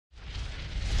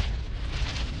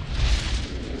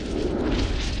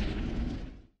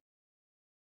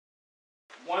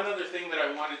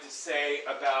wanted to say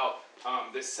about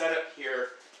this setup here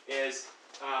is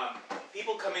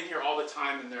people come in here all the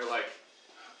time and they're like,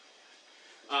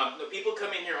 people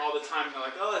come in here all the time and they're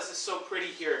like, oh, this is so pretty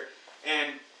here.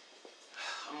 And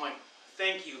I'm like,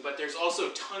 thank you, but there's also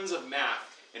tons of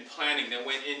math and planning that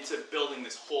went into building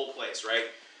this whole place, right?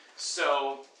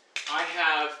 So I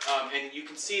have, and you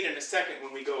can see it in a second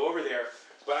when we go over there,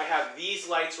 but I have these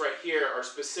lights right here are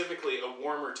specifically a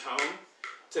warmer tone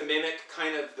to mimic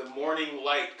kind of the morning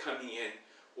light coming in,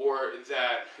 or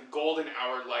that golden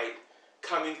hour light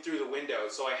coming through the window.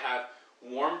 So I have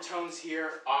warm tones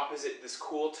here opposite this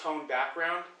cool tone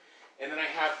background, and then I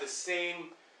have the same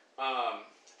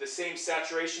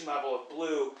saturation level of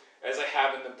blue as I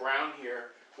have in the brown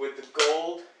here, with the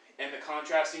gold and the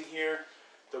contrasting here,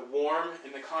 the warm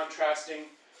and the contrasting,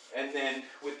 and then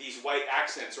with these white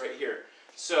accents right here.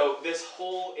 So this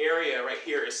whole area right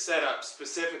here is set up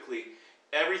specifically.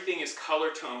 Everything is color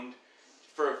toned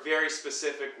for a very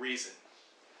specific reason.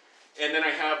 And then I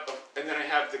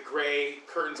have the gray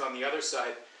curtains on the other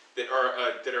side that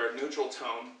are a neutral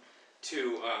tone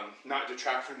to not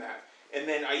detract from that. And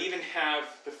then I even have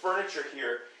the furniture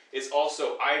here is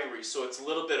also ivory, so it's a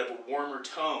little bit of a warmer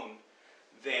tone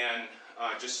than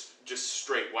just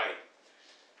straight white.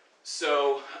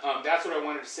 So that's what I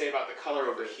wanted to say about the color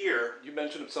over here. You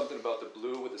mentioned something about the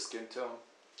blue with the skin tone.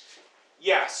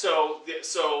 Yeah, so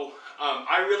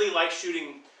I really like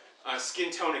shooting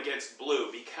skin tone against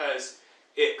blue because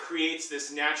it creates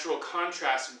this natural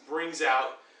contrast and brings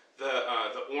out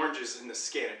the oranges in the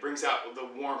skin. It brings out the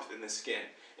warmth in the skin.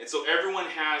 And so everyone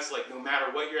has, like, no matter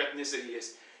what your ethnicity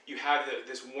is, you have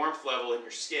this warmth level in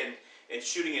your skin, and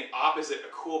shooting it opposite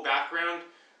a cool background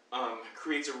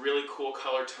creates a really cool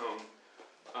color tone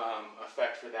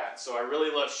effect for that. So I really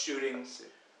love shooting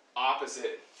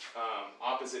opposite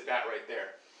that right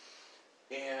there.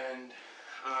 And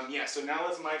yeah, so now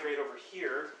let's migrate over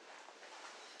here.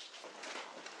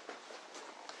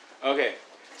 Okay,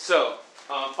 so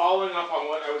following up on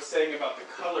what I was saying about the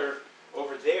color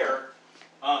over there,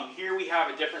 here we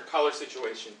have a different color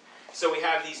situation. So we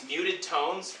have these muted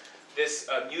tones, this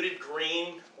muted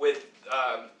green with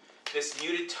this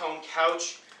muted tone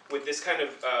couch with this kind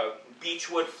of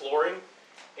beechwood flooring,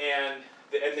 and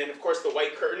then of course the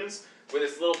white curtains with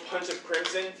this little punch of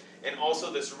crimson, and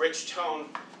also this rich tone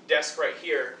desk right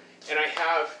here. And I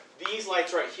have these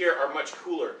lights right here are much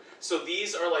cooler. So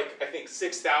these are like, I think,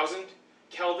 6,000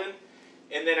 Kelvin,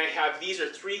 and then I have these are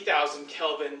 3,000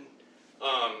 Kelvin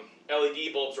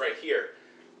LED bulbs right here.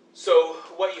 So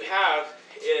what you have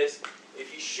is,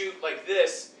 if you shoot like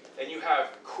this, and you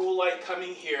have cool light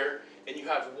coming here, and you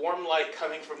have warm light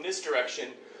coming from this direction,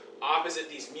 opposite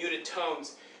these muted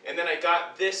tones, and then I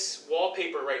got this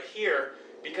wallpaper right here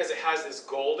because it has this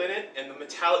gold in it, and the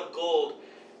metallic gold,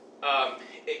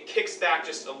 it kicks back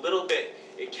just a little bit.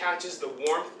 It catches the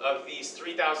warmth of these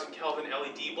 3,000 Kelvin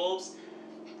LED bulbs,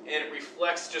 and it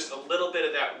reflects just a little bit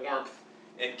of that warmth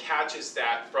and catches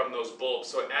that from those bulbs.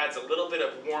 So it adds a little bit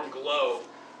of warm glow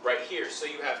right here. So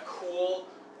you have cool,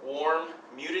 warm,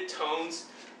 muted tones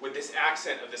with this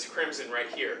accent of this crimson right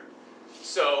here.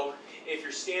 So if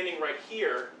you're standing right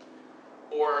here,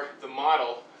 or the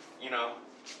model, you know,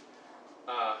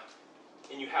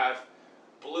 and you have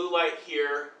blue light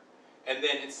here, and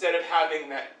then instead of having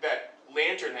that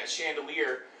lantern, that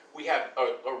chandelier, we have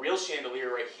a real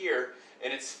chandelier right here,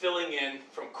 and it's filling in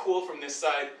from cool from this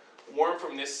side, warm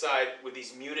from this side with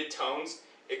these muted tones.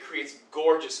 It creates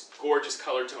gorgeous, gorgeous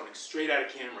color toning straight out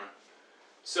of camera.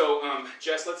 So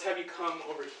Jess, let's have you come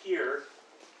over here.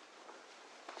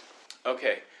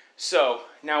 Okay, so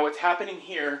now what's happening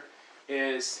here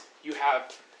is you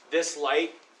have this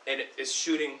light, and it is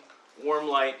shooting warm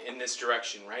light in this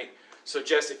direction, right? So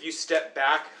Jess, if you step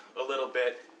back a little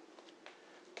bit,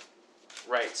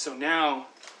 right, so now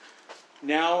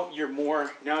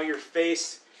your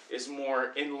face is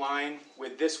more in line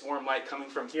with this warm light coming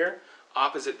from here,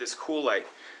 opposite this cool light.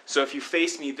 So if you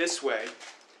face me this way,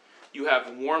 you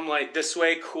have warm light this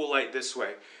way, cool light this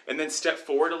way. And then step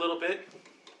forward a little bit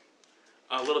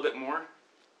more.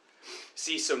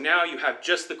 See, so now you have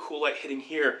just the cool light hitting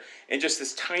here, and just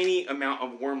this tiny amount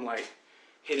of warm light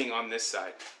hitting on this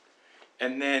side.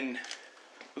 And then,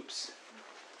 oops.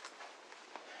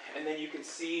 And then you can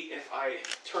see, if I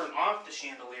turn off the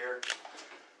chandelier,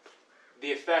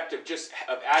 the effect of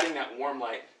adding that warm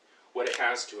light, what it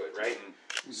has to it, right?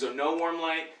 Mm-hmm. So no warm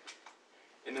light,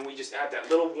 and then we just add that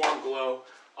little warm glow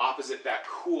opposite that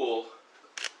cool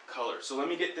color. So let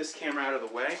me get this camera out of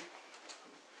the way,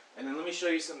 and then let me show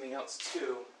you something else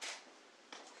too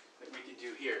that we could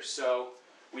do here. So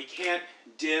we can't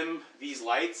dim these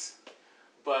lights,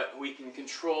 but we can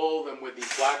control them with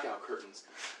these blackout curtains.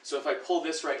 So if I pull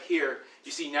this right here,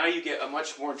 you see now you get a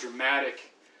much more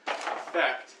dramatic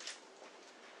effect.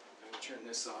 Let me turn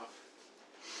this off.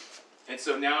 And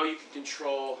so now you can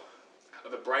control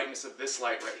the brightness of this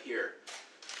light right here.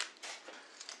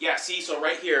 Yeah, see, so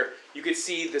right here, you can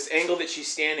see this angle that she's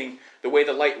standing, the way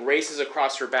the light races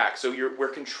across her back. So we're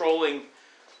controlling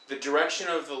the direction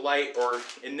of the light, or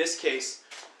in this case,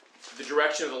 the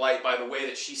direction of the light by the way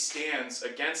that she stands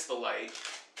against the light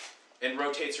and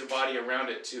rotates her body around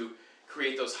it to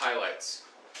create those highlights.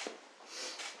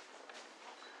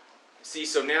 See,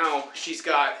 so now she's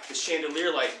got the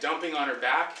chandelier light dumping on her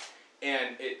back,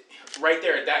 and it right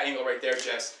there at that angle right there,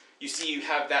 Jess, you see you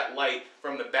have that light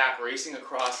from the back racing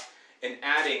across and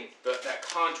adding that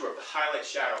contour of the highlight,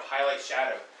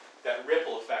 shadow, that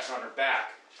ripple effect on her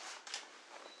back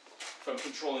from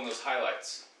controlling those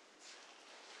highlights.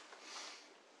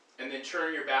 And then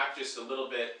turn your back just a little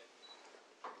bit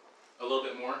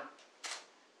more.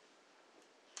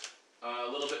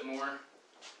 A little bit more.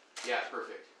 Yeah,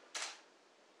 perfect.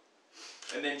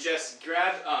 And then just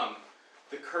grab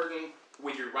the curtain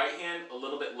with your right hand a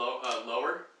little bit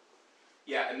lower.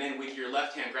 Yeah, and then with your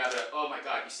left hand grab it up. Oh my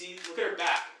God, you see, look at her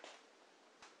back.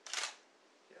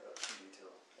 Yeah, that's in detail.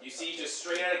 You see, just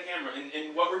straight out of camera.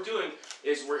 And what we're doing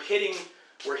is we're hitting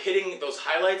those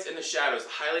highlights and the shadows,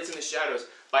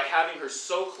 by having her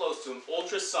so close to an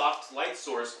ultra soft light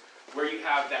source where you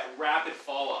have that rapid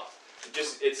fall off.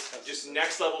 It's just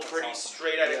next level pretty, awesome.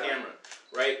 Straight out of camera,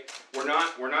 right? We're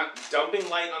not dumping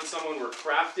light on someone. We're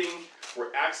crafting,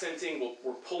 we're accenting,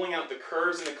 we're pulling out the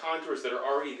curves and the contours that are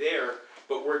already there,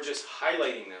 but we're just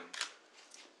highlighting them.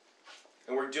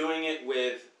 And we're doing it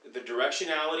with the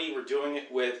directionality. We're doing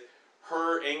it with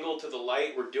her angle to the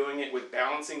light. We're doing it with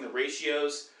balancing the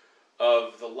ratios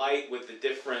of the light with the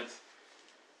different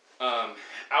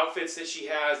outfits that she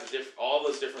has, all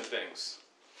those different things.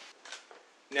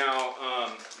 Now,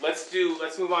 let's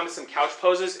move on to some couch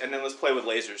poses, and then let's play with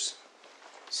lasers.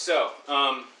 So,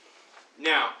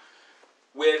 now,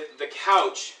 with the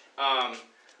couch,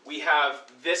 we have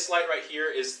this light right here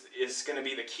is going to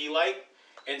be the key light,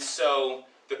 and so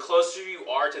the closer you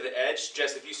are to the edge,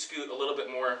 just if you scoot a little bit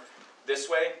more this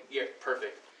way, yeah,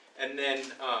 perfect. And then,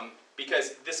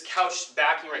 because this couch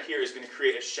backing right here is going to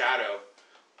create a shadow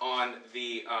on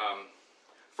the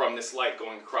from this light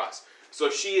going across. So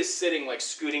if she is sitting like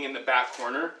scooting in the back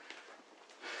corner,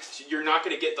 you're not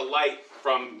going to get the light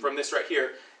from this right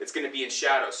here. It's going to be in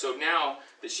shadow. So now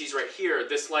that she's right here,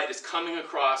 this light is coming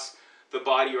across the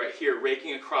body right here,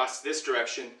 raking across this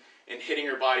direction and hitting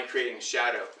her body, creating a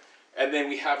shadow. And then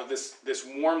we have this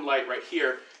warm light right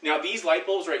here. Now these light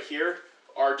bulbs right here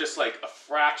are just like a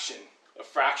fraction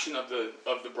of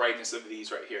the brightness of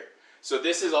these right here. So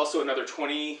this is also another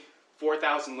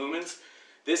 24,000 lumens.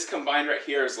 This combined right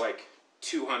here is like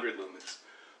 200 lumens.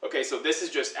 Okay, so this is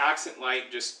just accent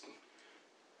light, just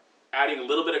adding a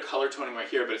little bit of color toning right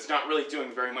here, but it's not really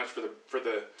doing very much for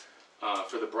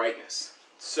the brightness.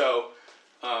 So,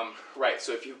 right,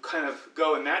 so if you kind of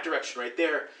go in that direction right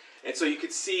there, and so you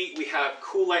can see we have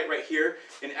cool light right here,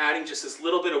 and adding just this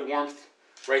little bit of warmth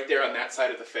right there on that side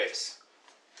of the face.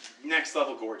 Next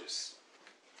level gorgeous.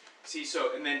 See,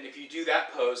 so, and then if you do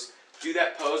that pose,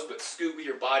 but scoot with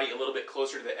your body a little bit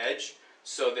closer to the edge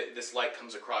so that this light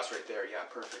comes across right there. Yeah,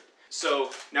 perfect. So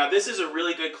now this is a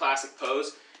really good classic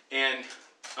pose, and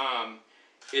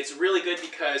it's really good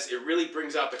because it really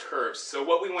brings out the curves. So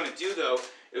what we want to do though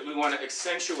is we want to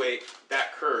accentuate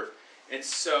that curve. And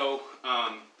so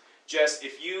just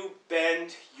if you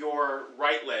bend your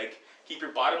right leg, keep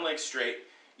your bottom leg straight.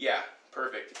 Yeah,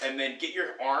 perfect. And then get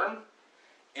your arm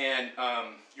and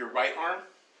your right arm,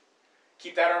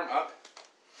 keep that arm up.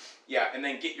 Yeah, and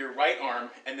then get your right arm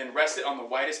and then rest it on the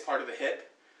widest part of the hip,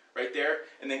 right there.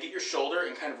 And then get your shoulder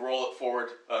and kind of roll it forward,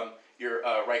 your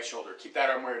right shoulder. Keep that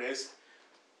arm where it is.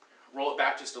 Roll it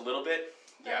back just a little bit.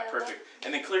 Yeah, perfect.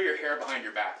 And then clear your hair behind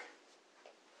your back.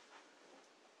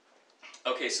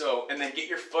 Okay, so, and then get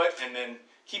your foot and then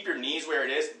keep your knees where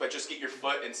it is, but just get your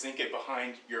foot and sink it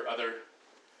behind your other,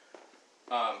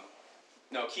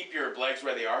 no, keep your legs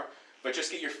where they are, but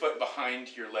just get your foot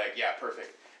behind your leg. Yeah,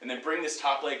 perfect. And then bring this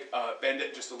top leg, bend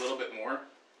it just a little bit more,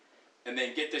 and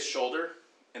then get this shoulder,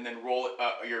 and then roll it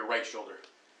up your right shoulder.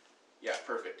 Yeah,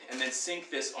 perfect. And then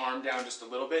sink this arm down just a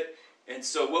little bit. And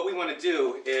so what we want to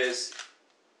do is,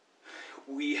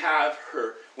 we have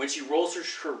her, when she rolls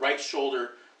her right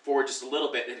shoulder forward just a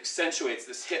little bit, it accentuates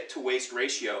this hip to waist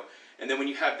ratio. And then when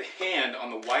you have the hand on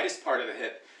the widest part of the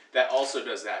hip, that also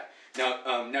does that.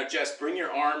 Now Jess, bring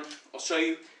your arm, I'll show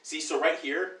you. See, so right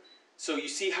here, so you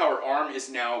see how her arm is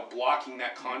now blocking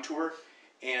that contour,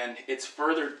 and it's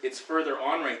further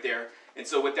on right there. And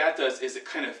so what that does is it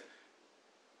kind of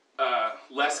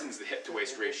lessens the hip to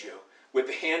waist ratio. With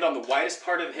the hand on the widest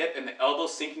part of the hip and the elbow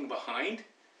sinking behind,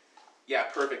 yeah,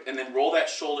 perfect. And then roll that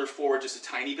shoulder forward just a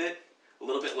tiny bit, a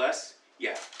little bit less,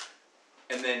 yeah.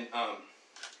 And then,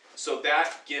 so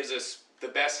that gives us the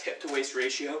best hip to waist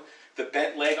ratio. The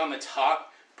bent leg on the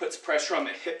top puts pressure on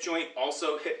the hip joint,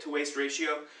 also hip to waist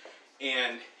ratio,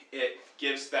 and it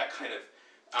gives that kind of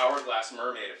hourglass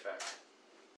mermaid effect.